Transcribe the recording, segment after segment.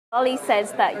Ollie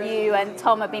says that you and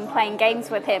Tom have been playing games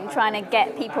with him, trying to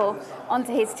get people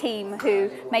onto his team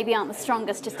who maybe aren't the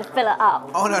strongest, just to fill it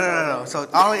up. Oh, no. So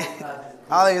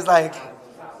Ollie is like,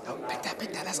 "Yo, pick that,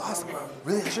 that's awesome, bro.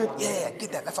 Really, sure? Yeah,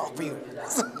 get that, that's all for you."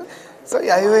 So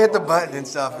yeah, he would hit the button and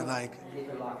stuff and like,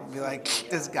 be like,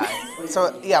 this guy.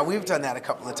 So yeah, we've done that a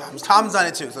couple of times. Tom's done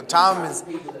it too. So Tom has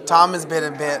been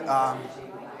a bit,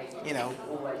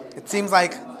 it seems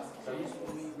like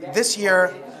this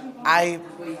year I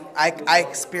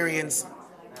experienced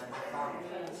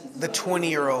the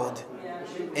 20-year-old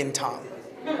in Tom.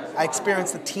 I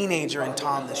experienced the teenager in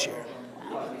Tom this year,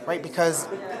 right? Because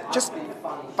just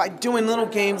by doing little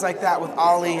games like that with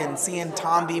Ollie and seeing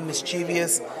Tom be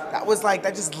mischievous,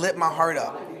 that just lit my heart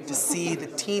up to see the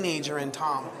teenager in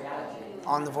Tom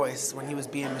on The Voice when he was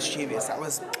being mischievous. That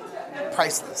was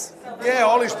priceless. Yeah,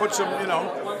 Ollie's put some,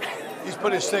 he's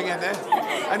put his thing in there,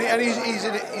 and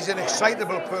he's an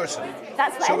excitable person.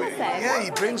 That's what Emma said. Yeah, he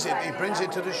brings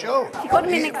it to the show. She called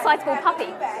him an excitable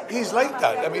puppy. He's like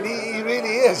that. I mean, he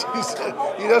really is.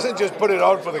 He doesn't just put it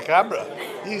on for the camera.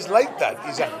 He's like that.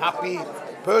 He's a happy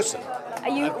person.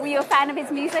 Were you a fan of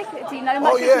his music? Do you know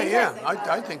much Oh of his music? yeah.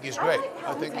 I think he's great.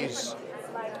 I think he's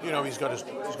got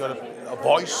a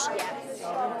voice.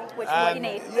 Which is what you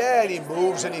need. Yeah, and he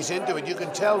moves and he's into it. You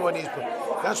can tell when he's.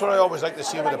 That's what I always like to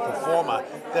see with a performer,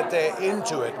 that they're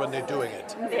into it when they're doing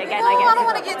it. Again, I don't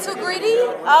want to get too greedy,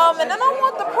 and I don't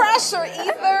want the pressure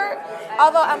either.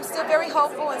 Although I'm still very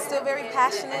hopeful and still very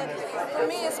passionate. For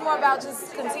me, it's more about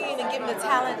just continuing to give the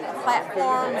talent a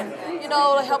platform and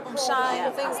to help them shine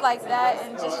and things like that,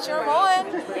 and just cheer them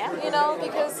on.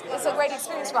 Because it's a great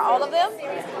experience for all of them.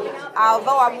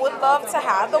 Although I would love to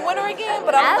have the winner again,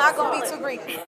 but I'm not going to be too greedy.